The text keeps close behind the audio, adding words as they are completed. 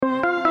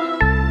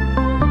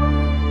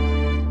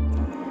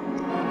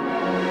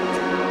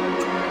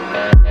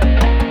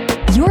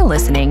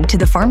listening to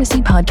the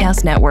Pharmacy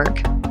Podcast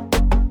Network.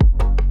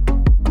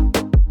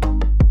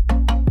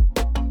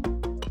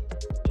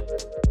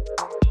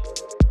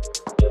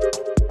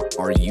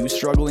 Are you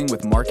struggling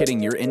with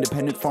marketing your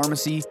independent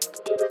pharmacy?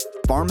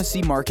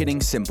 Pharmacy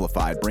Marketing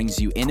Simplified brings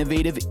you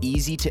innovative,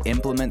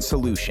 easy-to-implement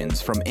solutions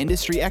from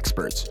industry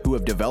experts who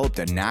have developed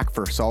a knack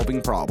for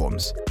solving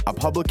problems. A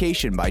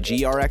publication by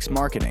GRX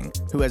Marketing,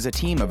 who has a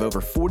team of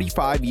over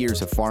 45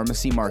 years of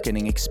pharmacy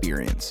marketing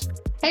experience.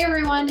 Hey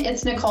everyone,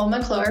 it's Nicole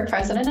McClure,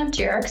 president of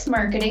GRX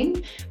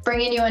Marketing,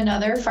 bringing you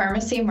another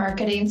Pharmacy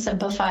Marketing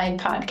Simplified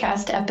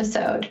podcast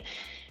episode.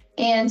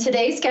 And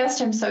today's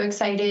guest, I'm so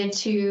excited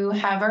to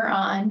have her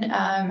on.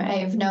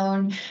 I've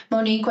known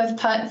Monique with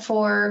PUT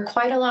for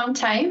quite a long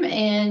time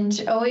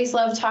and always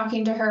love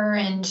talking to her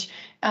and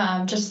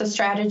just the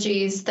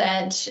strategies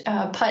that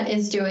PUT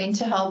is doing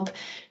to help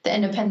the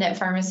independent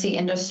pharmacy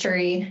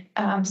industry.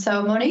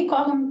 So Monique,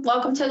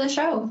 welcome to the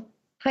show.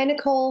 Hi,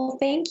 Nicole.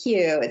 Thank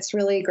you. It's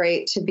really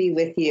great to be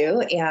with you.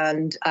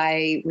 And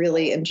I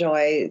really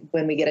enjoy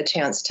when we get a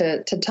chance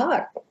to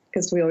talk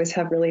because we always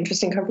have really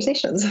interesting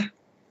conversations.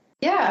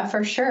 Yeah,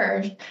 for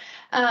sure.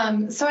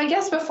 So I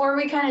guess before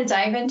we kind of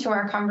dive into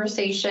our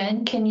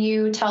conversation, can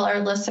you tell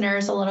our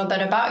listeners a little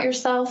bit about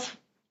yourself?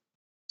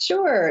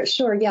 Sure.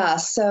 Yeah.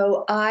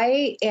 So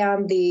I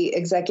am the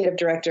executive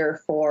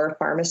director for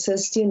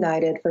Pharmacists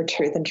United for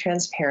Truth and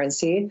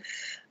Transparency,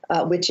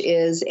 which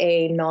is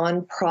a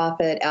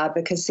nonprofit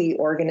advocacy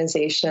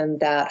organization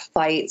that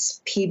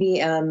fights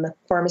PBM,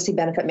 pharmacy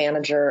benefit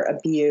manager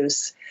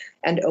abuse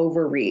and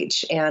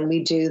overreach. And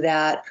we do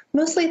that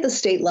mostly at the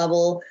state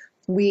level.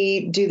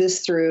 We do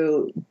this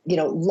through,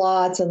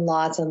 lots and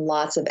lots and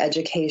lots of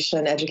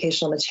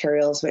educational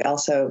materials. We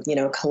also,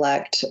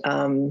 collect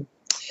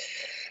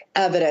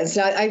evidence.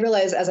 Now, I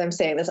realize as I'm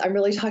saying this, I'm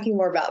really talking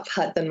more about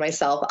PUT than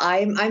myself.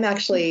 I'm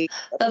actually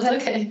That's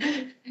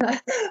okay.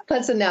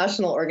 PUT's a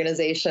national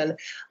organization.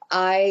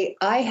 I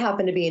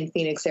happen to be in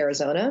Phoenix,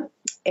 Arizona,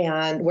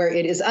 and where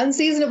it is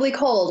unseasonably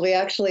cold. We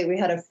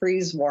had a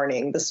freeze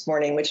warning this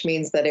morning, which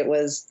means that it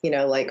was,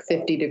 like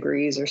 50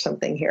 degrees or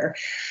something here.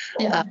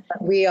 Yeah.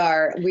 We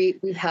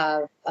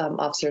have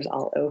officers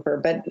all over,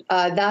 but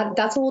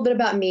that's a little bit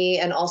about me.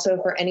 And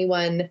also for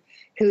anyone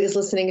who is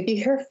listening, if you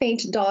hear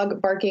faint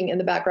dog barking in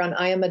the background,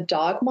 I am a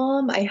dog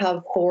mom. I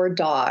have 4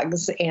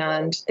 dogs,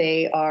 and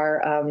they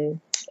are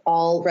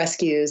all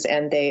rescues,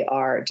 and they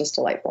are just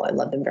delightful. I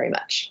love them very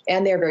much.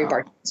 And they're very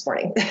barky this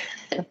morning.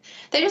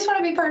 They just want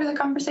to be part of the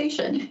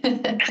conversation.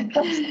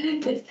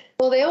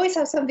 Well, they always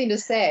have something to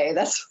say,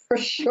 that's for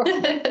sure.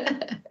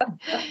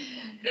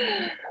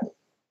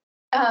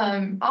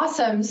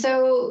 Awesome.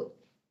 So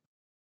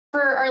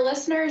for our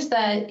listeners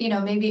that,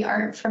 maybe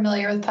aren't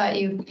familiar with PUT,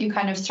 you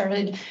kind of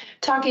started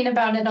talking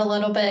about it a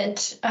little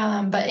bit,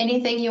 but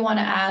anything you want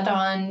to add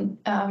on,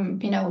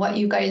 what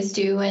you guys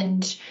do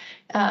and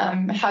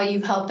how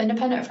you help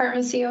independent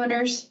pharmacy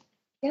owners?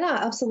 Yeah,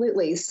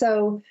 absolutely.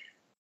 So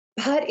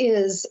PUT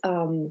is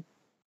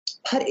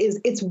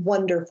it's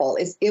wonderful.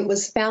 It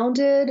was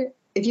founded,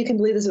 if you can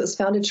believe this, it was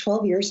founded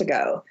 12 years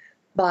ago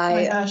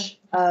by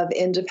of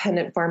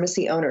independent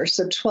pharmacy owners.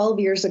 So 12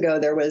 years ago,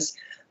 there was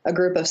a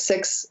group of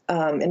 6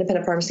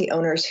 independent pharmacy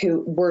owners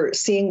who were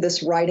seeing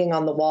this writing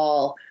on the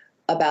wall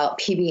about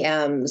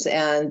PBMs,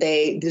 and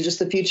just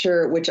the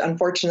future, which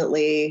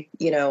unfortunately,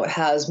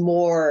 has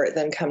more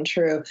than come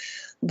true.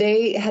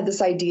 They had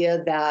this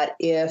idea that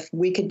if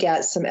we could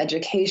get some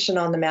education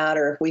on the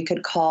matter, if we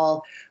could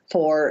call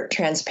for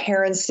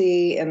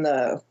transparency in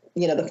the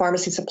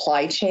pharmacy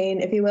supply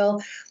chain, if you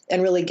will,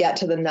 and really get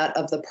to the nut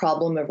of the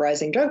problem of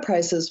rising drug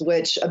prices,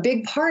 which a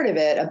big part of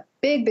it, a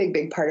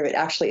big part of it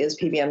actually is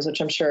PBMs,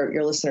 which I'm sure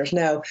your listeners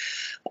know.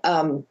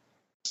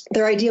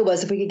 Their idea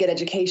was if we could get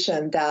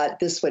education that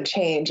this would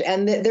change.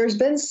 And there's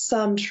been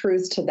some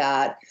truth to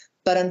that.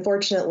 But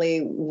unfortunately,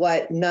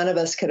 what none of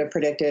us could have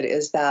predicted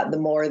is that the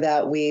more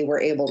that we were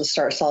able to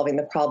start solving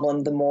the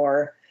problem, the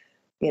more,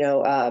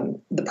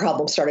 the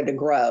problem started to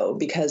grow,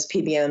 because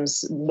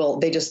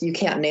PBMs you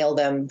can't nail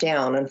them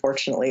down.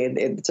 Unfortunately,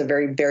 it's a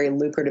very, very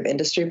lucrative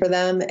industry for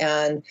them.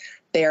 And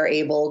they are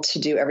able to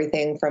do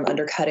everything from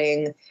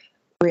undercutting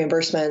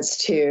reimbursements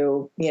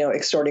to,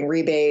 extorting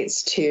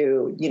rebates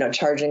to,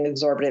 charging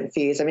exorbitant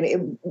fees. I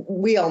mean,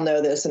 we all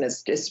know this, and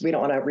it's just, we don't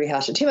want to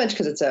rehash it too much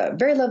because it's a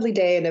very lovely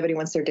day and nobody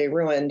wants their day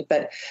ruined.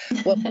 But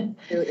what we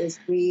do is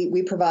we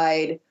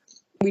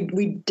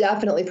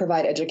definitely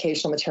provide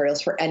educational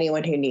materials for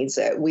anyone who needs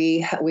it.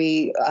 We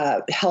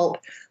help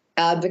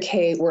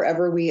advocate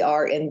wherever we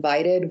are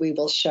invited. We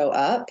will show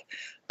up.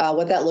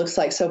 What that looks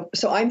like. So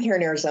I'm here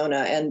in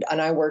Arizona, and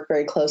I work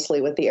very closely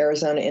with the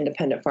Arizona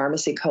Independent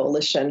Pharmacy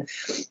Coalition.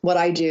 What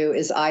I do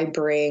is I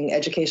bring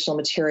educational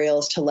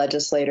materials to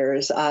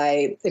legislators.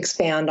 I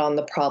expand on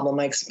the problem.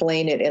 I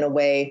explain it in a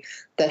way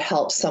that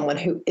helps someone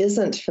who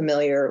isn't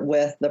familiar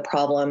with the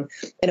problem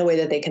in a way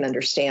that they can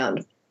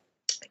understand.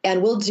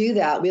 And we'll do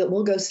that.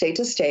 We'll go state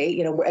to state.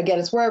 Again,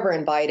 it's wherever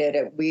invited.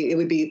 It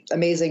would be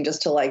amazing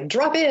just to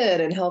drop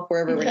in and help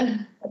wherever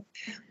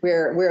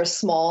we're a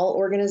small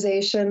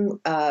organization.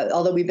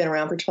 Although we've been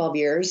around for 12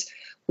 years,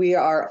 we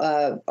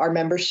are our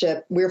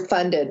membership. We're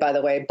funded, by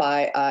the way,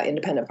 by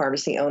independent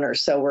pharmacy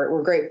owners. So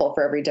we're grateful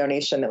for every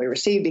donation that we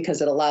receive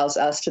because it allows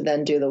us to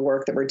then do the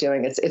work that we're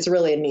doing. It's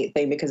really a neat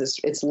thing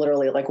because it's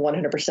literally like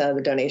 100% of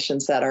the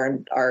donations that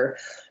are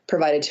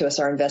provided to us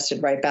are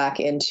invested right back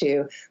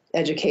into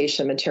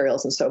education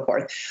materials and so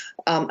forth.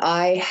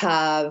 I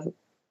have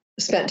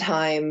spent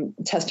time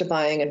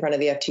testifying in front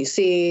of the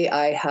FTC.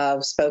 I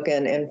have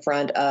spoken in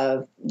front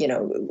of,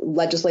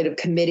 legislative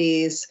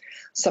committees,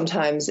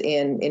 sometimes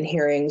in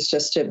hearings,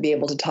 just to be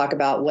able to talk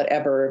about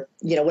whatever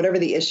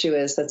the issue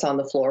is that's on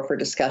the floor for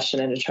discussion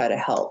and to try to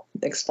help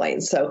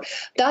explain. So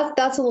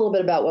that's a little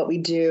bit about what we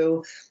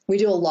do. We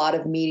do a lot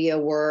of media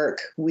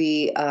work.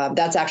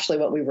 That's actually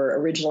what we were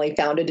originally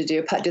founded to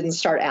do. PUT didn't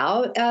start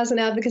out as an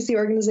advocacy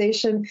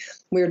organization.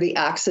 We're the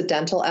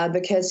accidental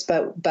advocates,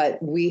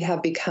 but we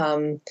have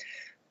become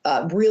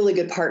really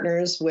good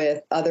partners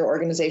with other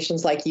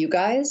organizations like you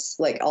guys,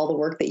 like all the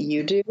work that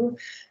you do.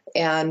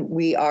 And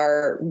we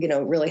are,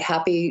 really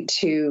happy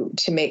to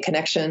make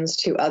connections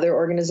to other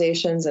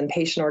organizations and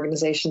patient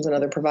organizations and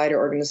other provider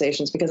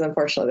organizations, because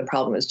unfortunately the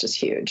problem is just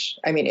huge.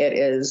 I mean, it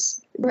is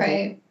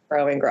right.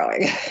 growing.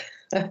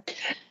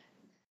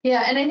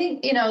 Yeah. And I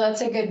think,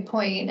 that's a good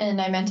point. And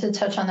I meant to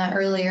touch on that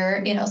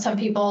earlier. Some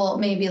people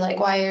may be like,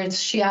 why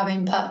is she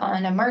having PUT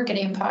on a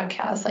marketing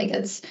podcast? Like,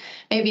 it's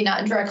maybe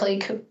not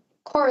directly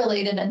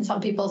correlated in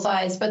some people's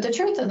eyes. But the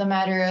truth of the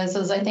matter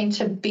is I think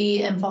to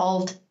be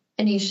involved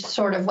in each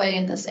sort of way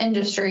in this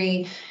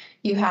industry,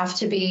 you have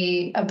to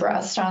be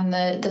abreast on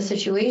the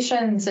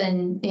situations.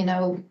 And,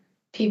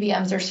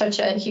 PBMs are such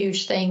a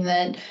huge thing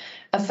that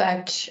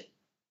affect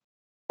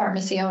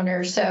pharmacy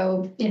owners.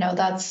 So,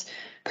 that's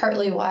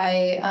partly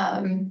why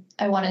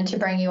I wanted to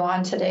bring you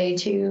on today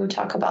to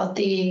talk about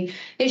the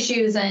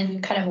issues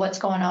and kind of what's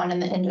going on in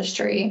the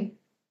industry.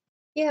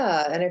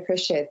 Yeah, and I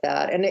appreciate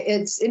that. And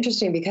it's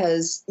interesting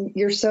because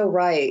you're so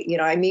right.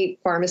 I meet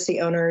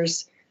pharmacy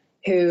owners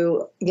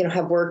who,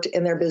 have worked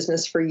in their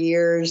business for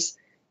years.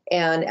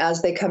 And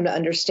as they come to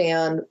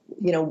understand,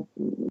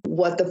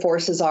 what the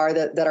forces are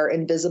that are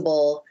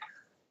invisible,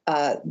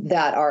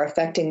 that are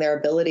affecting their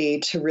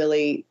ability to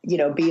really,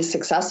 be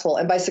successful.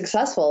 And by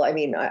successful, I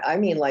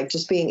mean like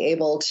just being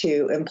able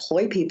to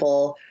employ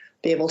people,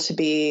 be able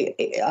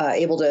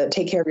to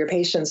take care of your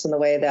patients in the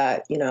way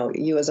that,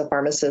 you as a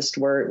pharmacist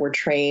were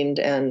trained,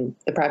 and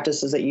the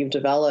practices that you've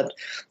developed.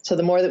 So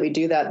the more that we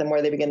do that, the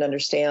more they begin to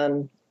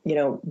understand,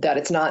 that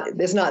it's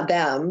not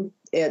them,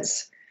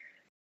 it's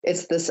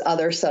this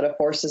other set of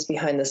forces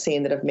behind the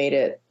scene that have made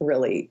it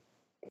really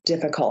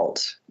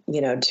difficult,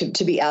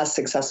 to be as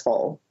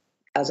successful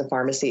as a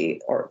pharmacy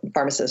or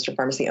pharmacist or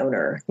pharmacy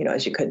owner,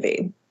 as you could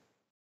be.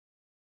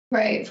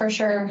 Right, for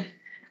sure.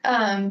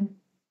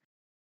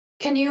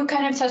 Can you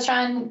kind of touch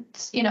on,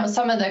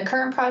 some of the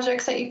current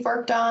projects that you've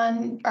worked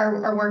on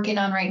or are working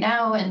on right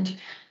now,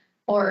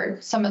 or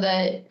some of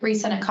the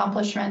recent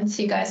accomplishments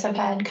you guys have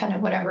had, kind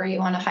of whatever you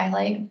want to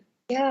highlight?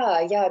 Yeah,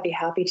 I'd be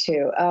happy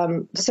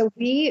to. So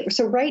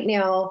right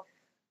now,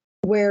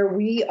 where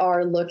we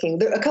are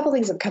looking, a couple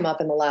things have come up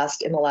in the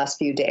last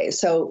few days.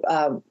 So,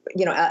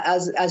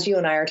 as you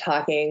and I are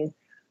talking,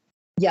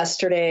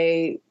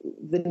 yesterday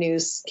the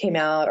news came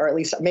out, or at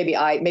least maybe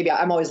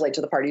I'm always late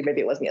to the party.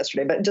 Maybe it wasn't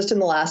yesterday, but just in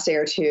the last day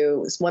or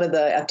two, one of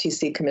the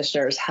FTC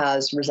commissioners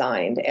has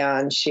resigned,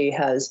 and she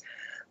has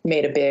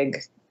made a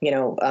big,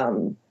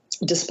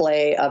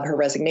 display of her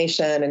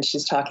resignation. And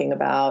she's talking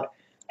about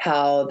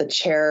how the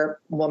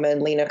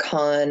chairwoman, Lena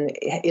Khan,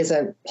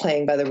 isn't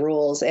playing by the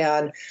rules.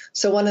 And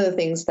so one of the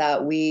things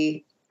that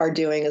we are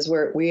doing is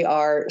we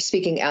are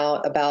speaking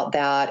out about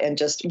that, and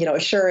just,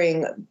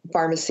 assuring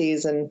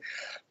pharmacies and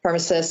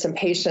pharmacists and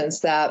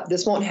patients that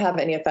this won't have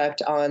any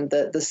effect on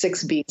the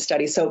 6B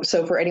study. So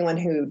for anyone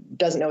who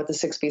doesn't know what the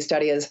 6B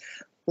study is,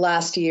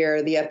 last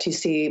year the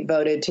FTC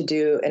voted to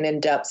do an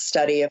in-depth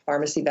study of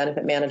pharmacy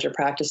benefit manager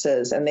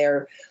practices, and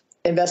they're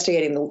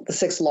investigating the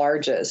 6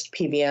 largest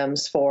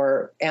PBMs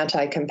for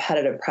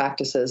anti-competitive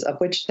practices, of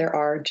which there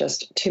are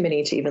just too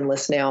many to even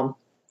list now.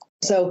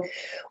 So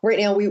right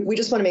now, we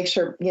just want to make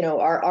sure,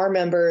 our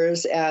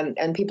members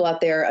and people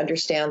out there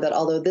understand that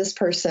although this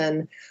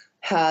person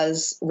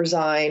has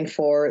resigned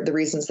for the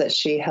reasons that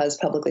she has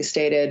publicly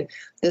stated,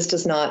 this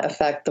does not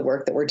affect the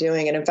work that we're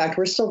doing. And in fact,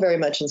 we're still very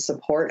much in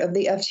support of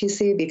the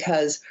FTC,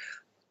 because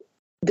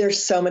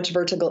there's so much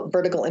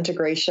vertical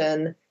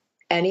integration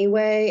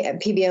anyway.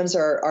 And PBMs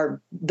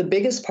are the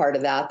biggest part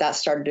of that. That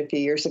started a few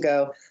years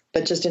ago.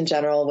 But just in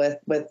general,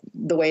 with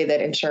the way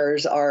that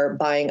insurers are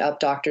buying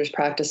up doctors'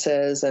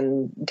 practices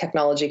and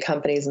technology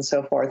companies and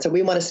so forth. So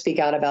we want to speak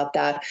out about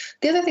that.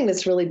 The other thing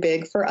that's really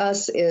big for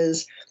us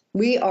is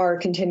we are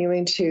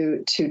continuing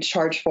to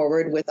charge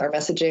forward with our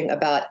messaging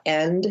about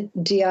end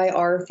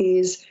DIR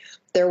fees.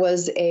 There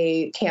was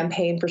a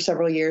campaign for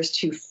several years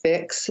to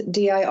fix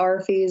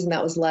DIR fees, and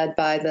that was led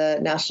by the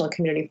National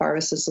Community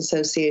Pharmacists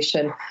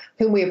Association,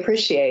 whom we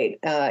appreciate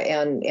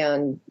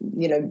and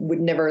would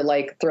never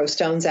throw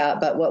stones at.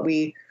 But what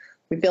we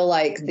feel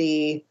like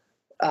the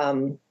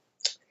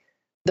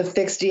the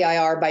fixed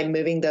DIR by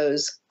moving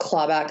those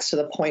clawbacks to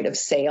the point of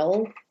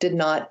sale did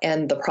not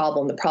end the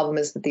problem. The problem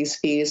is that these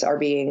fees are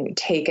being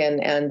taken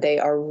and they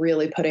are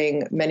really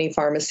putting many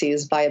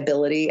pharmacies'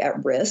 viability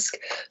at risk.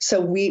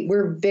 So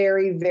we're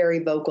very, very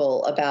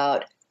vocal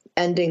about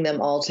ending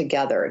them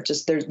altogether.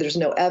 Just there's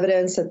no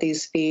evidence that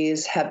these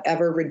fees have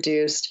ever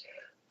reduced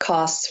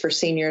costs for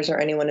seniors or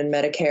anyone in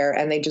Medicare,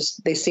 and they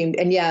seem,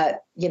 and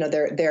yet,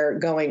 they're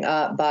going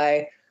up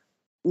by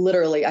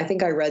literally, I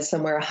think I read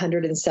somewhere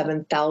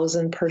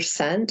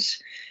 107,000%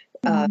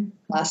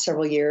 last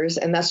several years,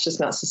 and that's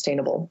just not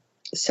sustainable.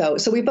 So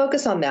we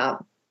focus on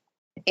that,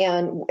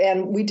 and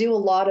we do a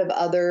lot of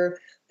other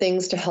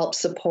things to help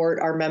support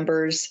our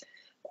members.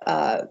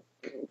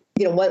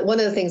 One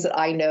of the things that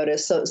I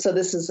noticed, so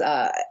this is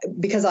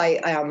because I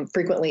am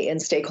frequently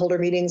in stakeholder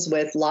meetings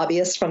with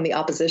lobbyists from the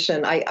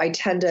opposition, I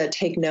tend to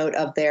take note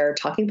of their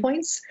talking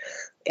points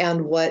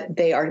and what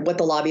the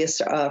lobbyists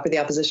for the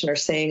opposition are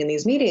saying in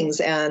these meetings.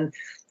 And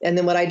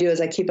then what I do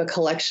is I keep a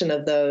collection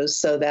of those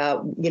so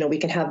that, we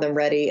can have them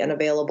ready and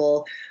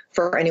available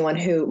for anyone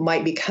who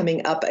might be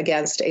coming up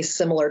against a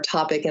similar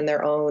topic in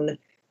their own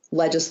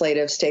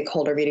legislative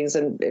stakeholder meetings.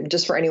 And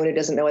just for anyone who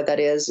doesn't know what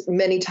that is,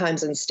 many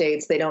times in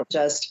states, they don't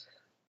just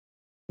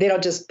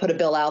put a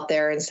bill out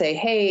there and say,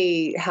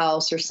 hey,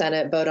 House or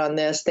Senate, vote on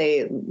this.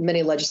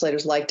 Many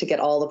legislators like to get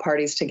all the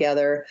parties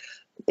together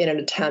in an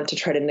attempt to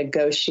try to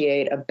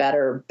negotiate a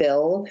better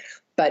bill.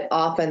 But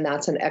often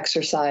that's an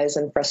exercise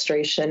in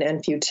frustration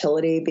and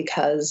futility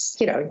because,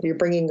 you're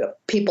bringing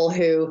people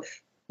who,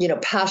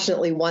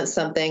 passionately want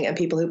something and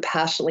people who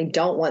passionately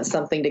don't want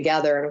something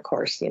together. And of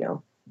course,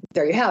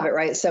 there you have it,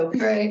 right? So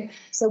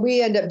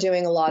we end up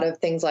doing a lot of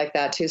things like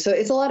that too. So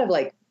it's a lot of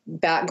like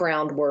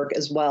background work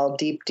as well,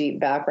 deep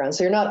background.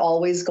 So you're not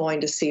always going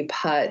to see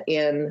PUT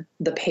in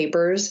the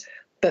papers,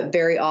 but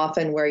very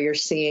often where you're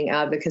seeing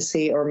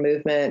advocacy or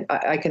movement,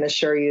 I can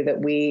assure you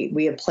that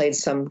we have played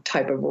some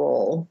type of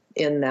role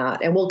in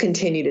that. And we'll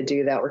continue to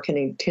do that. We're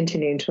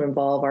continuing to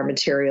involve our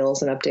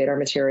materials and update our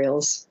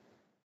materials.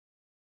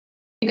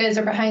 You guys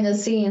are behind the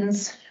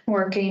scenes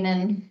working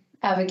and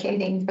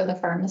advocating for the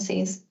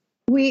pharmacies.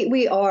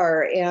 We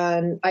are,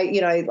 and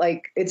I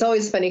like, it's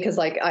always funny because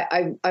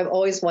I'm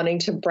always wanting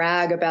to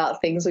brag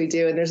about things we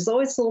do, and there's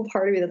always a little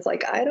part of me that's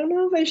like, I don't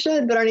know if I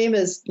should, but our name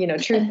is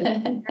Truth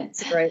and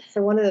right.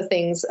 So one of the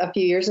things a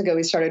few years ago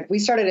we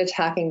started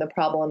attacking the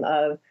problem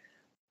of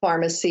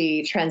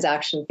pharmacy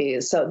transaction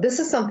fees. So this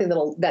is something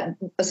that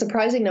a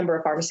surprising number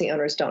of pharmacy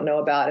owners don't know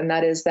about, and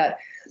that is that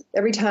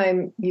every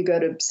time you go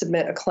to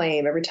submit a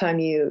claim, every time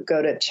you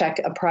go to check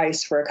a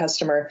price for a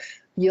customer,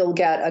 you'll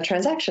get a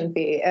transaction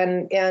fee.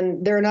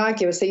 And they're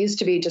innocuous. They used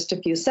to be just a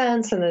few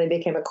cents, and then they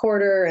became a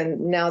quarter, and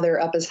now they're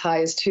up as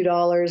high as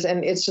 $2.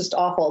 And it's just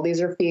awful.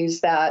 These are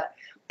fees that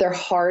they're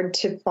hard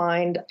to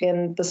find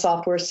in the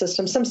software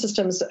system. Some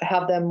systems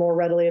have them more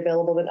readily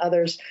available than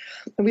others.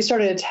 And we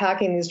started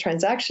attacking these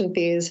transaction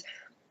fees.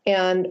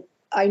 And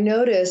I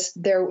noticed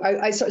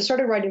I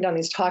started writing down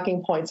these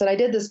talking points. And I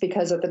did this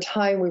because at the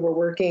time we were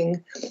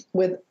working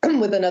with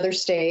another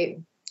state,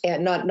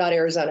 and not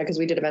Arizona, because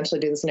we did eventually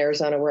do this in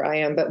Arizona where I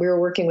am, but we were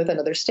working with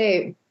another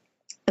state.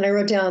 And I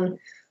wrote down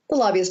the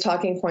lobbyist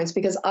talking points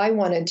because I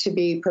wanted to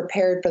be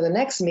prepared for the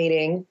next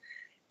meeting.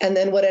 And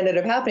then what ended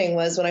up happening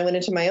was when I went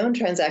into my own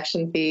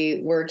transaction fee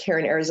work here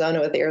in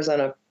Arizona with the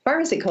Arizona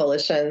Pharmacy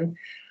Coalition,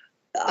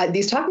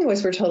 these talking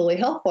points were totally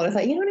helpful. And I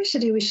thought, what I should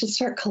do? We should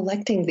start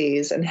collecting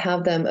these and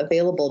have them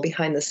available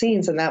behind the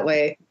scenes. And that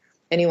way,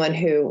 anyone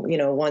who,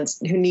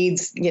 who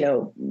needs,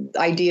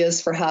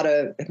 ideas for how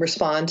to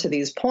respond to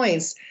these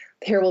points,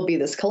 here will be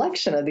this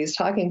collection of these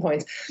talking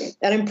points.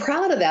 And I'm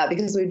proud of that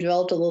because we've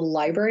developed a little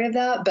library of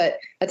that. But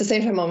at the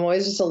same time, I'm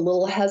always just a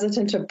little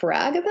hesitant to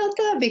brag about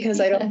that because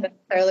I don't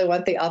necessarily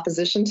want the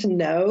opposition to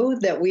know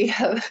that we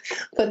have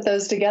put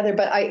those together.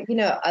 But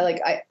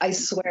I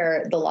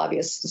swear the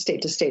lobbyists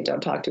state to state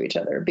don't talk to each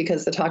other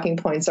because the talking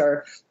points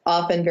are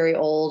often very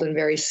old and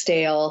very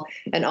stale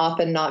and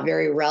often not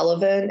very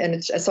relevant.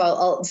 And so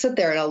I'll sit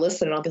there and I'll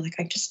listen and I'll be like,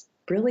 I'm just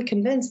really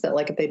convinced that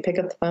if they pick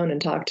up the phone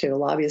and talk to a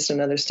lobbyist in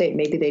another state,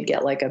 maybe they'd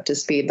get up to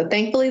speed. But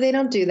thankfully they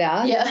don't do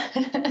that.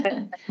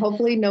 Yeah.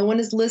 Hopefully no one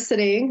is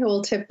listening who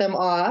will tip them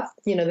off,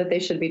 that they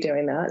should be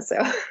doing that. So,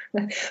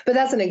 but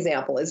that's an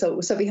example. So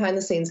behind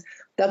the scenes,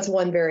 that's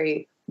one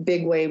very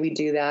big way we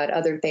do that.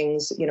 Other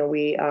things,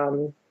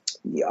 we'll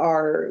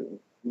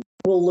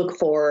look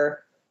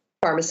for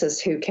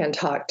pharmacists who can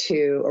talk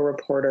to a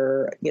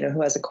reporter,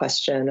 who has a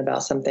question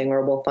about something,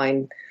 or we'll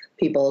find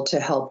people to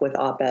help with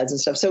op-eds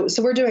and stuff. So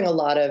we're doing a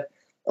lot of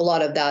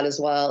that as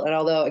well. And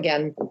although,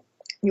 again,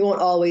 you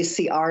won't always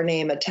see our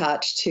name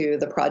attached to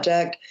the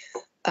project,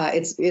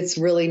 it's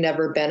really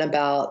never been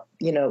about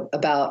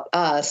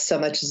us so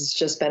much as it's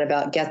just been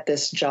about get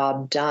this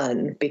job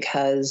done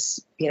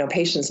because,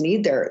 patients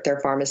need their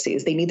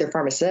pharmacies. They need their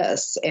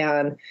pharmacists.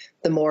 And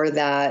the more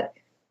that,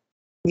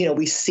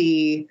 we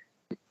see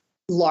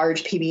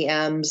large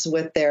PBMs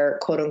with their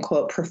quote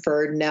unquote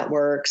preferred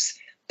networks,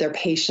 their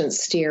patient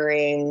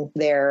steering,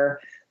 their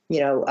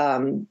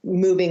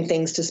moving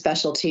things to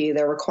specialty,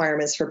 their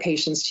requirements for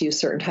patients to use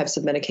certain types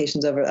of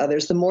medications over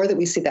others. The more that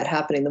we see that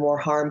happening, the more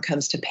harm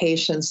comes to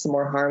patients, the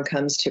more harm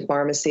comes to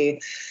pharmacy.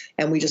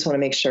 And we just want to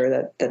make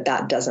sure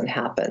that doesn't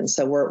happen.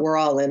 So we're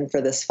all in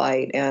for this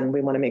fight, and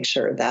we want to make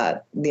sure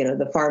that,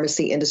 the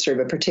pharmacy industry,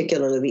 but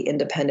particularly the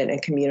independent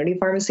and community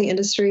pharmacy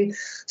industry,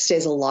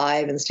 stays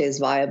alive and stays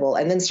viable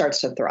and then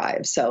starts to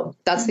thrive. So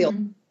that's the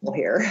only goal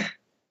here.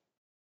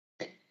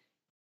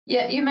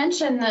 Yeah, you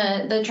mentioned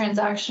the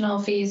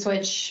transactional fees,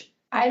 which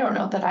I don't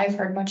know that I've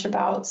heard much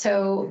about.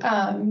 So,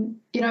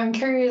 I'm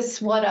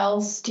curious, what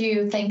else do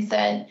you think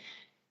that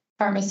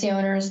pharmacy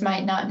owners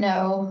might not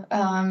know?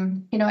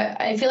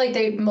 I feel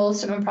like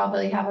most of them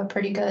probably have a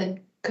pretty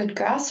good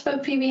grasp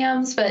of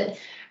PBMs, but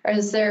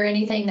is there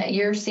anything that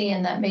you're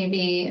seeing that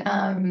maybe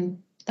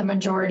the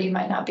majority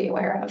might not be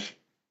aware of?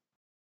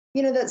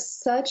 That's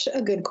such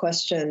a good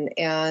question.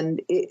 And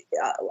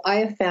I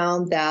have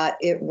found that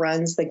it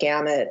runs the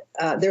gamut.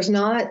 There's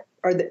not,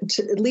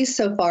 at least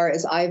so far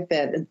as I've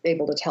been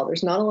able to tell,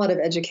 there's not a lot of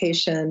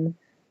education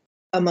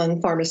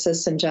among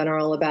pharmacists in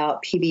general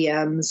about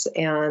PBMs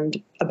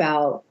and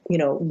about,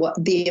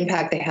 what the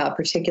impact they have,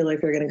 particularly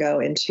if you're going to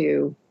go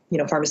into,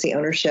 pharmacy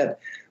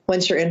ownership.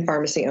 Once you're in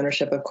pharmacy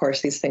ownership, of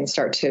course, these things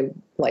start to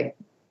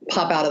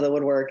pop out of the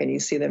woodwork and you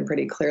see them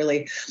pretty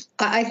clearly.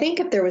 I think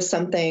if there was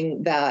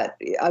something that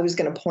I was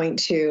going to point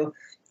to,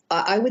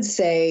 I would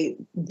say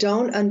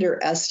don't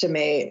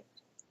underestimate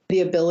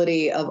the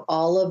ability of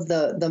all of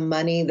the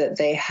money that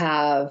they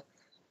have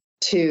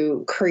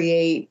to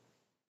create,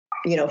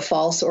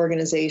 false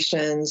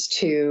organizations,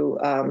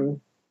 to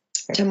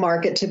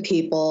market to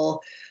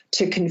people,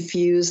 to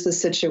confuse the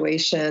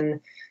situation.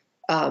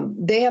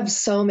 They have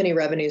so many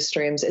revenue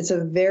streams. It's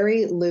a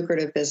very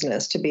lucrative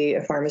business to be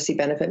a pharmacy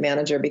benefit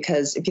manager,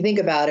 because if you think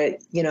about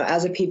it,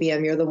 as a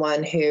PBM, you're the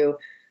one who,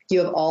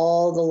 you have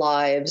all the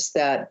lives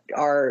that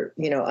are,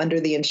 under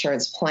the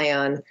insurance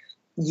plan.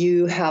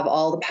 You have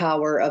all the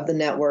power of the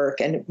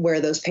network and where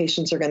those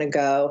patients are going to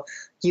go.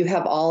 You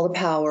have all the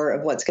power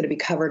of what's going to be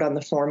covered on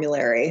the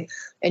formulary,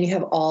 and you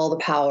have all the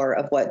power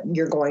of what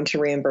you're going to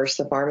reimburse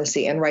the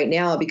pharmacy. And right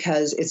now,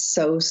 because it's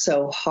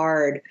so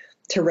hard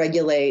to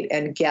regulate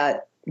and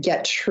get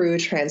true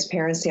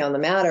transparency on the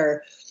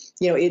matter,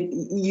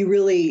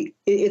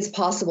 it's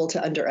possible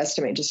to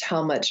underestimate just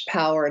how much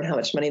power and how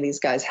much money these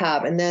guys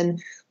have. And then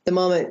the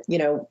moment,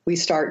 the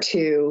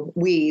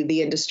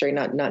industry,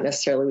 not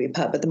necessarily we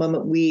PUP, but the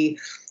moment we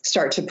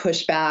start to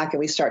push back and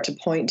we start to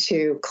point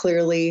to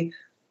clearly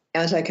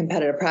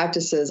anti-competitive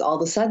practices, all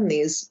of a sudden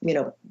these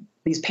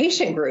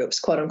patient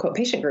groups, quote unquote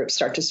patient groups,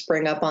 start to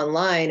spring up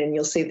online, and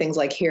you'll see things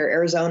like here,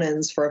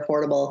 Arizonans for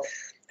Affordable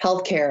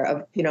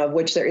Healthcare, of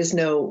which there is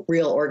no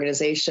real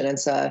organization.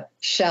 It's a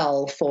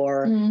shell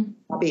for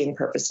lobbying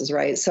purposes,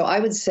 right? So I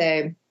would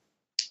say,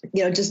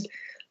 just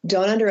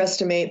don't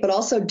underestimate, but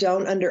also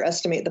don't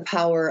underestimate the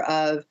power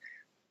of,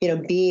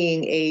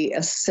 being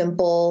a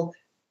simple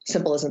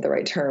isn't the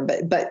right term,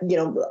 but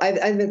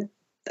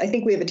I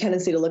think we have a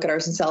tendency to look at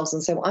ourselves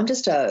and say, well, I'm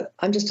just a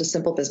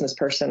simple business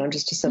person. I'm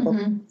just a simple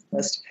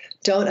business.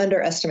 Don't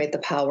underestimate the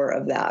power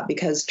of that,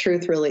 because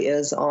truth really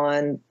is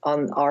on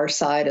our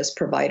side as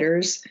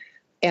providers,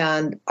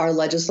 and our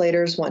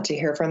legislators want to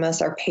hear from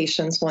us. Our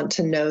patients want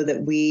to know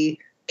that we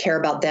care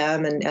about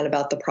them and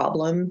about the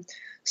problem.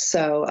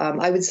 So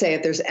I would say,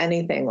 if there's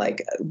anything,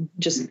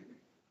 just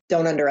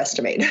don't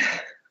underestimate.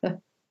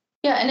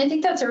 Yeah, and I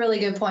think that's a really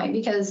good point,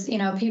 because,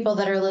 people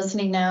that are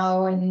listening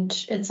now, and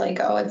it's like,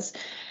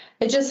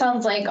 it just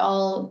sounds like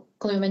all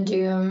gloom and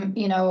doom,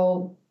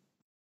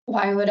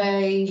 why would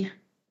I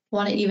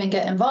want to even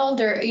get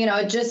involved? Or,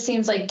 it just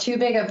seems like too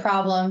big a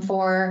problem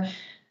for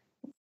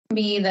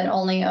me that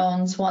only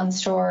owns one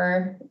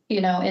store,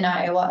 in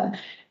Iowa.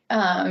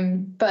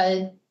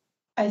 But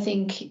I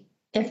think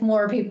if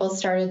more people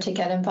started to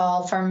get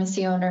involved,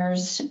 pharmacy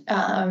owners,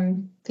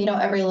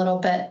 every little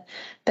bit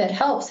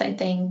helps, I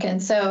think.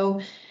 And so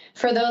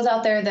for those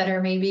out there that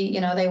are maybe,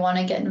 they want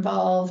to get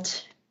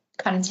involved,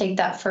 kind of take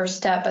that first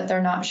step, but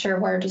they're not sure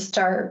where to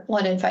start,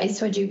 what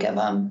advice would you give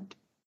them?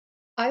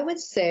 I would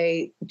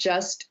say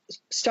just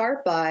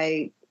start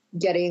by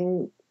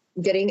getting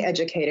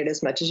educated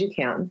as much as you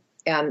can.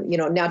 And,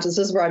 now this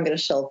is where I'm going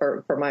to shill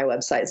for my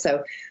website.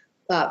 So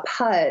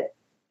PUT,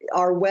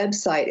 our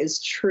website is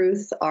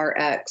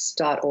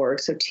truthrx.org.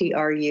 So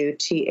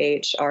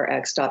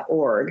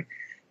TRUTHRX.org.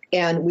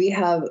 And we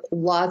have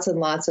lots and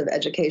lots of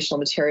educational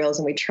materials,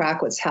 and we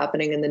track what's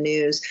happening in the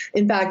news.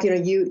 In fact,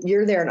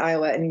 you're there in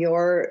Iowa, and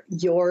your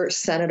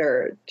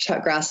Senator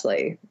Chuck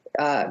Grassley,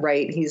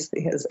 right?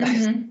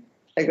 I'm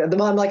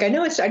like, I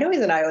know he's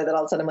in Iowa. Then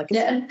all of a sudden I'm like,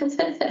 yeah.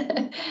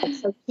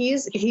 So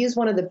he's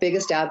one of the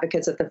biggest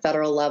advocates at the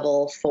federal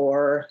level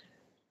for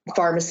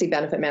pharmacy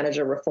benefit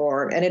manager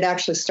reform. And it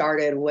actually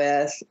started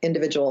with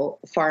individual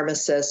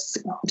pharmacists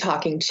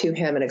talking to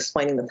him and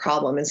explaining the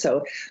problem. And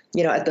so,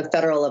 at the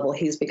federal level,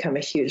 he's become a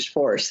huge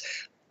force.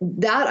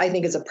 That, I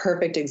think, is a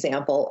perfect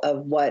example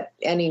of what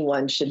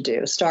anyone should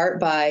do. Start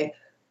by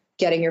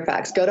getting your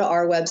facts. Go to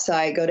our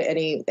website, go to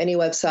any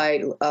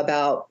website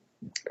about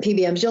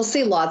PBMs. You'll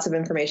see lots of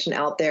information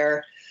out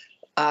there.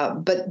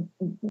 But,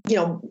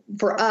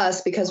 for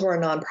us, because we're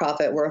a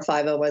nonprofit, we're a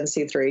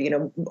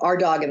 501c3, our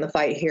dog in the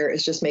fight here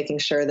is just making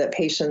sure that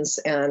patients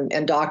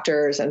and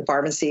doctors and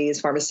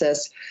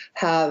pharmacists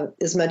have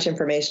as much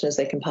information as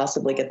they can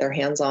possibly get their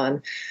hands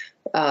on.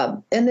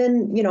 And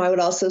then, I would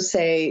also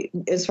say,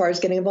 as far as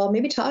getting involved,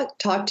 maybe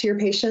talk to your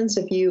patients.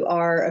 If you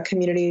are a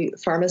community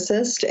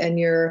pharmacist and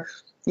you're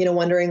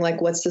wondering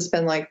like, what's this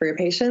been like for your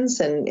patients?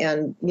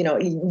 And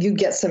you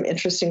get some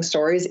interesting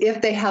stories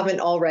if they haven't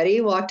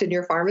already walked in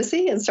your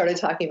pharmacy and started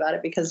talking about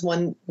it, because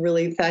one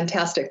really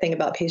fantastic thing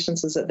about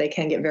patients is that they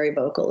can get very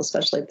vocal,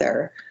 especially if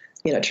their,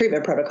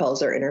 treatment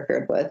protocols are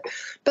interfered with.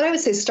 But I would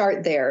say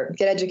start there,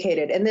 get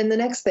educated. And then the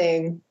next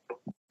thing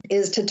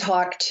is to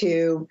talk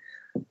to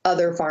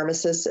other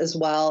pharmacists as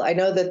well. I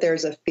know that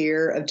there's a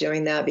fear of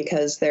doing that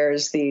because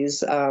there's these,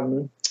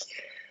 the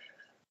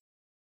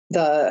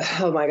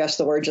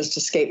word just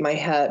escaped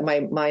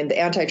my mind, the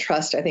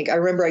antitrust. I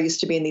remember I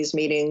used to be in these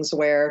meetings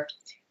where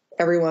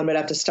everyone would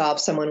have to stop.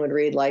 Someone would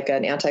read like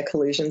an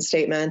anti-collusion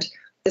statement.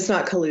 It's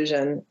not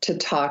collusion to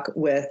talk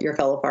with your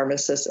fellow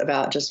pharmacists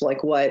about just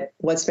like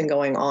what's been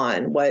going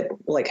on,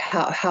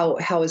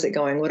 how is it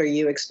going? What are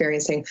you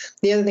experiencing?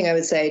 The other thing I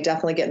would say,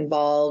 definitely get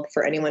involved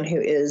for anyone who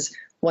is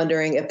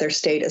wondering if their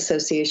state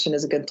association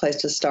is a good place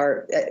to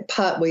start. At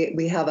PUT,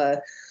 we have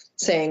a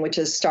saying, which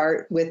is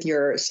start with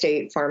your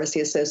state pharmacy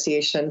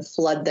association,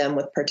 flood them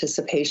with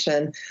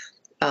participation.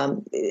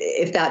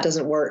 If that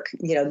doesn't work,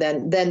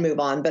 then move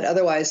on. But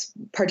otherwise,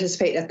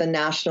 participate at the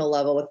national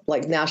level with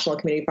like National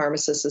Community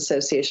Pharmacists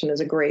Association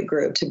is a great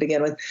group to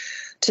begin with,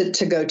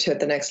 to go to at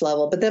the next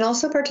level. But then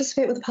also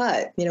participate with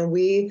PUT.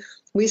 We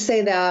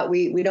say that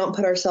we don't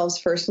put ourselves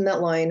first in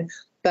that line.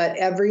 But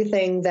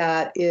everything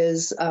that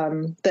is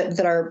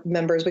that our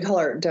members, we call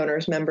our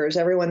donors members,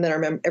 everything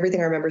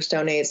our members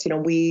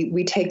donates,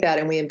 we take that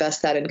and we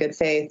invest that in good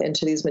faith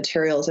into these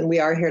materials, and we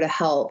are here to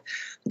help.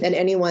 And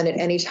anyone at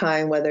any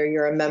time, whether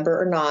you're a member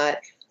or not,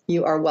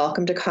 you are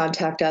welcome to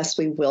contact us.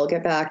 We will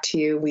get back to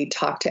you. We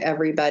talk to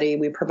everybody.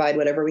 We provide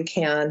whatever we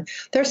can.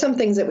 There are some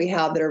things that we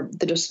have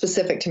that are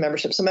specific to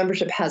membership. So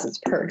membership has its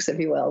perks, if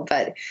you will,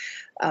 but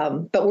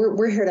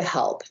we're here to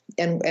help,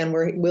 and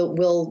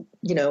we'll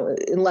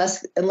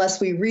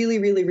unless we really,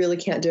 really, really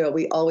can't do it,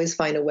 we always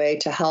find a way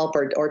to help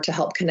or to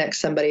help connect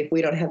somebody. If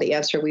we don't have the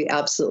answer, we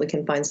absolutely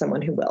can find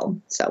someone who will.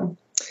 So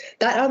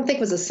that, I don't think,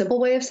 was a simple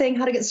way of saying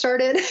how to get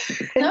started.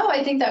 No,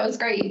 I think that was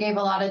great. You gave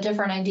a lot of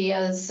different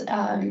ideas,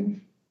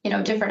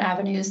 different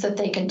avenues that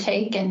they can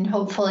take, and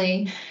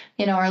hopefully,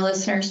 our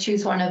listeners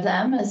choose one of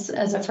them as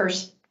a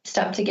first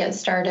step to get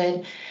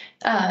started.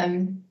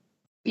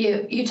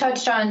 You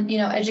touched on,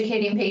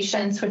 educating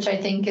patients, which I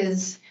think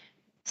is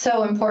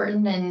so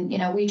important. And,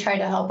 we try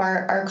to help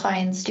our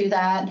clients do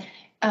that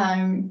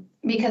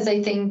because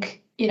I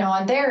think,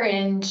 on their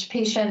end,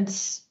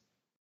 patients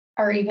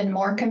are even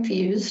more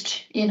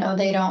confused.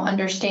 They don't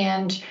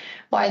understand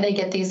why they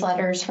get these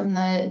letters from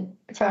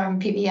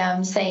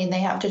PBMs saying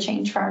they have to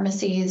change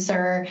pharmacies,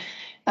 or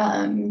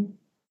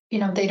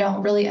they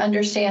don't really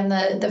understand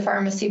the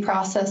pharmacy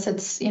process.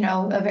 It's,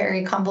 a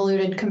very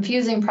convoluted,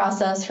 confusing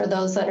process for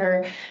those that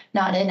are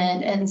not in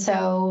it. And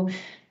so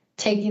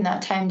taking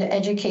that time to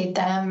educate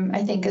them,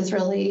 I think, is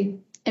really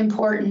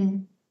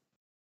important.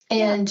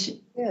 And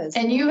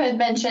you had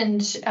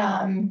mentioned,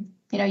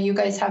 you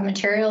guys have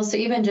materials. So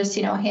even just,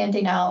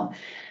 handing out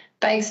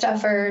bag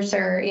stuffers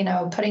or,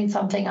 putting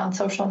something on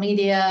social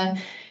media,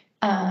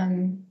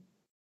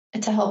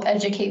 to help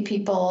educate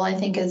people, I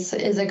think is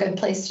a good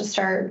place to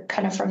start,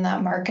 kind of from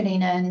that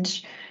marketing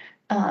end.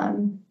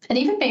 And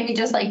even maybe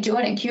just like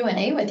doing a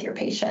Q&A with your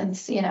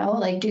patients,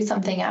 like do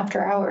something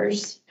after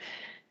hours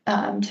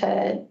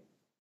to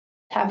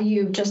have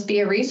you just be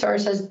a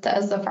resource as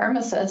the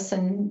pharmacist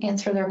and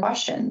answer their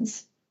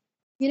questions.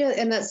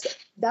 And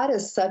that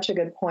is such a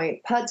good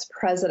point. PUT's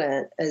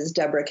president is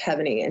Deborah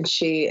Keveney, and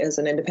she is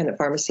an independent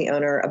pharmacy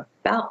owner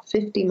about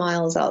 50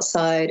 miles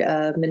outside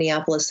of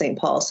Minneapolis, St.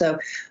 Paul. So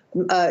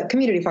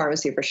community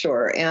pharmacy for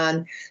sure.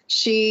 And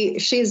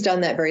she's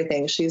done that very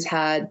thing. She's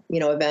had,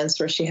 events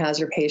where she has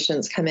her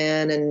patients come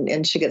in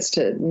and she gets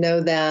to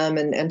know them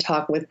and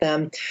talk with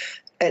them.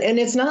 And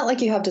it's not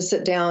like you have to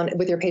sit down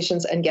with your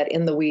patients and get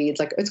in the weeds.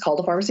 Like, it's called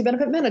a pharmacy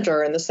benefit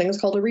manager, and this thing is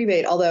called a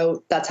rebate,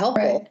 although that's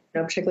helpful,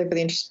 right, particularly for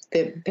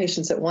the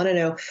patients that want to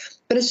know.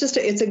 But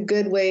it's a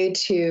good way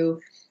to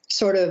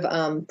sort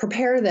of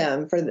prepare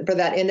them for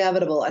that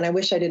inevitable, and I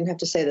wish I didn't have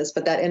to say this,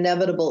 but that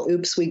inevitable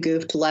oops, we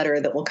goofed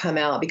letter that will come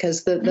out,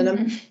 because the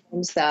number of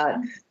times that,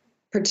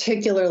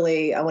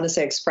 particularly, I want to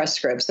say Express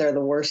Scripts, they're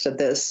the worst at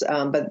this,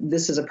 but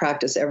this is a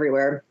practice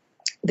everywhere.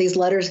 These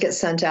letters get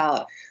sent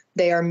out.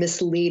 They are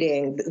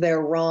misleading,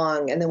 they're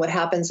wrong. And then what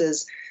happens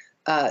is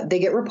they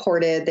get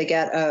reported, they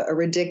get a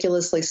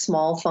ridiculously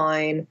small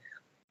fine,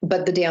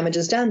 but the damage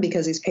is done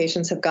because these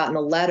patients have gotten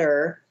a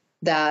letter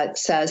that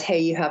says, hey,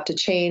 you have to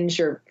change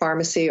your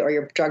pharmacy or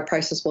your drug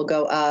prices will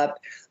go up.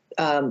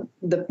 The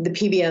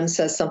PBM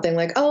says something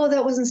like, oh,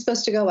 that wasn't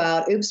supposed to go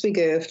out. Oops, we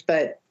goofed.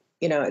 But,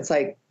 it's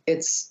like,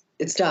 it's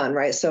it's done,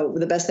 right? So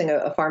the best thing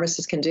a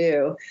pharmacist can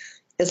do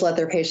is let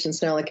their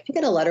patients know, like, if you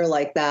get a letter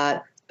like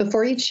that,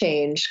 before you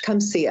change, come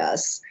see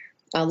us.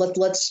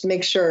 Let's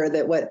make sure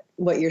that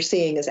what you're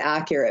seeing is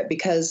accurate,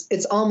 because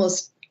it's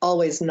almost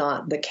always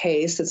not the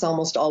case. It's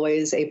almost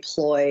always a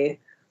ploy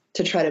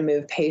to try to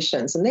move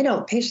patients,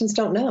 and patients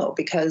don't know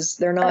because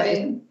they're not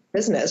in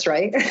business,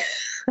 right?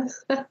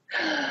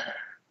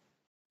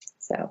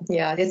 So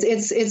yeah,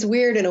 it's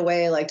weird in a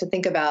way, like, to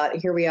think about,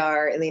 here we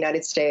are in the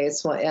United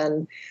States,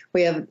 and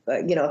we have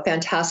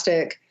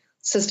fantastic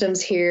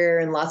systems here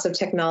and lots of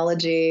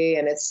technology,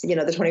 and it's the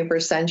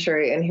 21st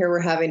century, and here we're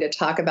having to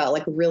talk about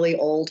like really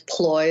old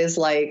ploys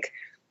like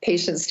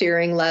patient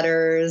steering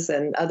letters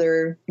and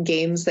other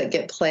games that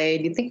get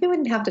played. You'd think we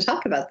wouldn't have to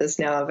talk about this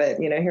now, but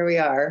here we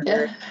are.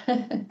 Yeah.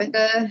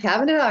 We're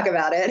having to talk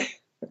about it.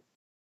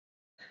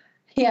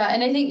 Yeah,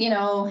 and I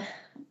think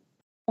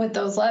with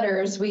those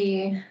letters,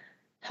 we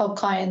help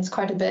clients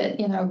quite a bit,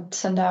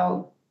 send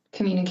out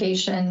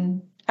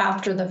communication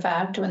after the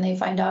fact when they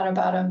find out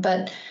about them.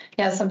 But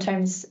yeah,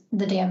 sometimes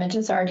the damage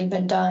has already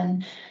been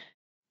done.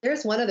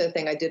 There's one other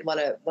thing I did want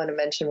to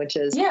mention, which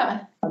is,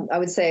 I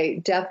would say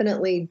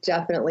definitely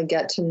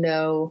get to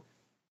know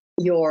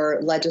your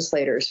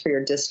legislators for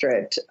your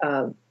district.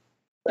 A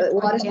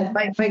lot of times,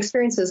 my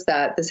experience is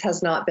that this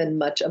has not been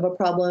much of a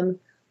problem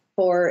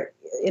for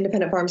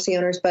independent pharmacy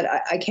owners, but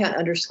I can't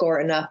underscore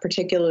enough,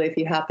 particularly if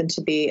you happen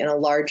to be in a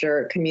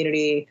larger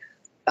community.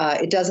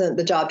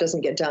 The job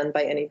doesn't get done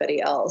by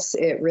anybody else.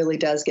 It really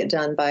does get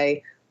done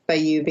by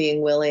you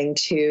being willing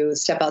to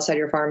step outside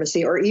your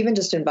pharmacy, or even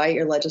just invite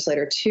your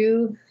legislator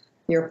to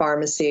your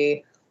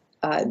pharmacy.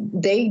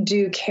 They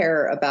do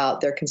care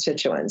about their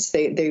constituents.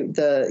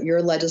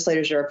 Your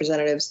legislators, your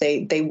representatives,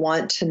 they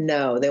want to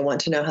know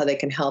how they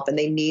can help, and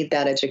they need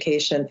that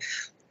education.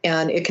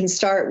 And it can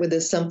start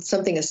with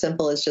something as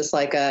simple as just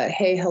like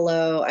hey,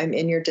 hello, I'm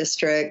in your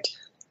district.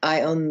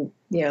 I own,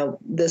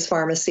 this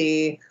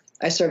pharmacy.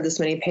 I serve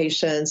this many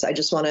patients. I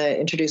just want to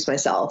introduce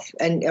myself,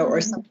 or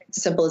something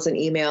simple as an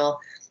email,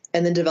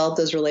 and then develop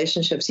those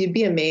relationships. You'd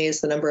be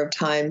amazed the number of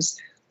times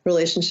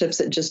relationships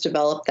that just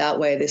develop that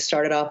way. They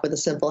started off with a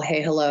simple,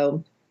 hey,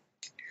 hello.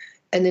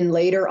 And then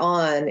later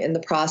on in the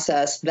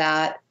process,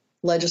 that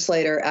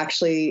legislator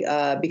actually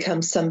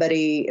becomes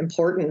somebody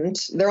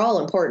important. They're all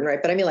important,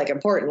 right? But I mean, like,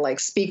 important, like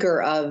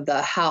Speaker of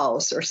the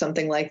House or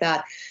something like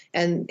that.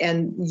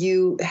 And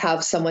you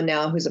have someone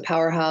now who's a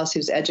powerhouse,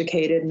 who's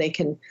educated, and they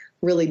can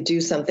really do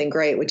something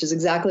great, which is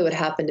exactly what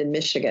happened in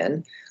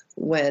Michigan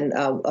when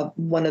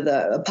one of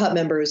the PUT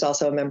members,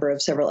 also a member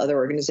of several other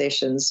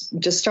organizations,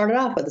 just started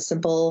off with a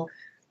simple,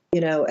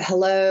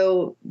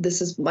 hello,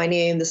 this is my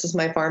name, this is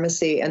my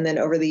pharmacy. And then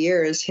over the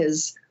years,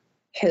 his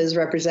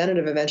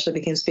representative eventually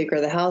became Speaker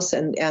of the House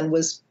and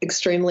was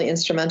extremely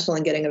instrumental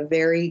in getting a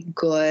very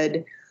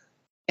good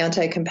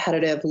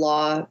anti-competitive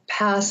law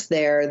passed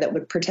there that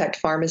would protect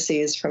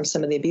pharmacies from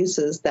some of the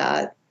abuses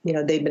that,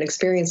 they've been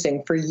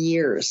experiencing for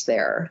years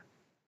there.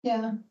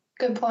 Yeah,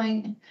 good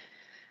point.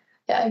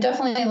 Yeah, I've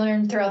definitely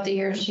learned throughout the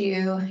years,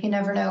 you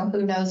never know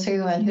who knows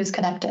who and who's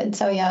connected.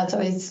 So yeah, it's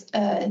always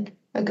a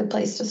good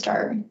place to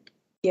start.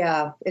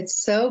 Yeah,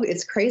 it's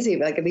crazy.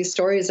 Like, these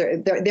stories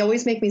they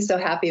always make me so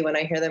happy when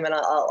I hear them, and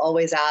I'll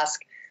always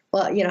ask,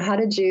 well, how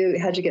did you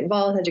get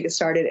involved? How'd you get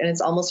started? And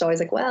it's almost always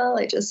like, well,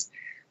 I just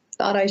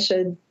thought I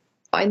should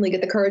finally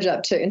get the courage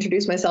up to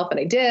introduce myself, and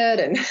I did,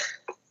 and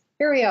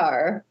here we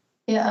are.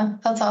 Yeah,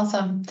 that's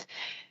awesome.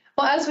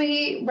 Well, as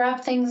we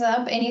wrap things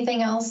up,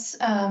 anything else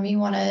you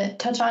want to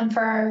touch on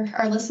for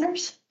our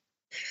listeners?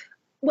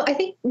 Well, I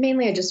think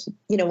mainly I just,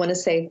 want to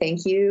say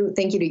thank you.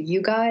 Thank you to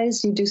you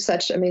guys. You do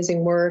such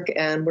amazing work,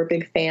 and we're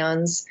big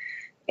fans.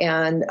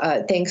 And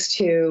thanks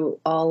to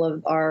all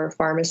of our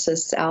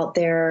pharmacists out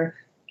there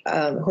who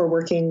are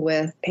working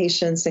with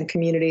patients and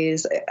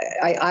communities.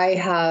 I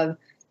have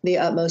the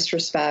utmost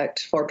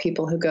respect for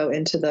people who go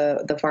into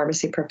the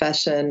pharmacy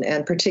profession,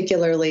 and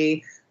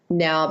particularly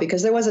now,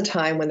 because there was a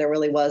time when there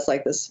really was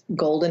like this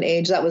golden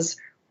age. That was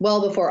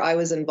well before I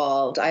was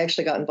involved. I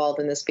actually got involved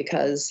in this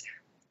because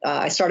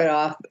I started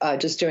off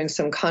just doing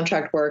some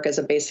contract work as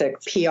a basic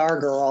PR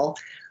girl,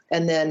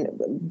 and then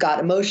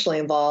got emotionally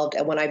involved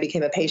when I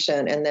became a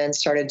patient, and then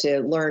started to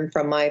learn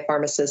from my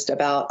pharmacist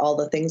about all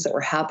the things that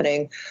were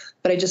happening.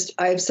 But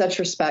I have such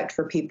respect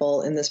for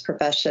people in this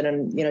profession,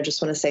 and,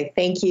 just want to say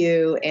thank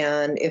you.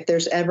 And if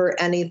there's ever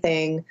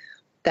anything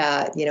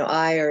that,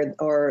 I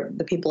or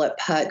the people at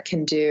PUT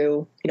can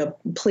do,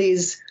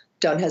 please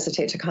don't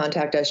hesitate to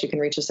contact us. You can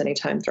reach us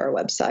anytime through our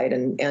website,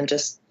 and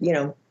just,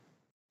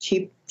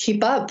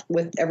 keep up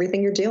with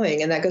everything you're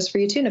doing. And that goes for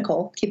you too,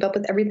 Nicole. Keep up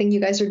with everything you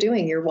guys are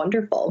doing. You're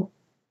wonderful.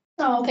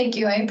 Oh, thank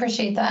you. I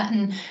appreciate that.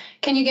 And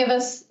can you give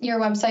us your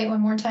website one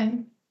more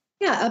time?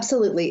 Yeah,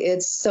 absolutely.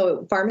 It's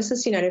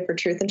Pharmacists United for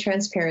Truth and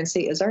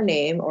Transparency is our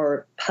name,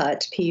 or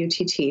PUT,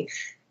 P-U-T-T.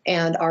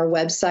 And our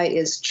website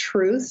is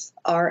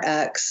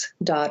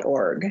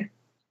truthrx.org.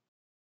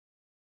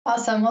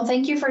 Awesome. Well,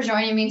 thank you for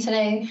joining me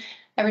today.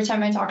 Every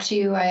time I talk to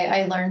you,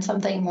 I learn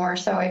something more.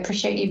 So I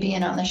appreciate you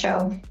being on the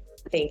show.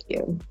 Thank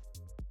you.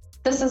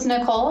 This is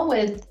Nicole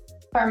with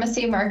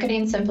Pharmacy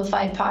Marketing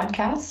Simplified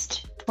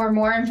podcast. For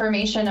more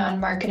information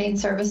on marketing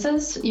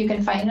services, you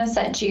can find us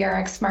at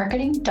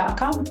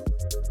grxmarketing.com.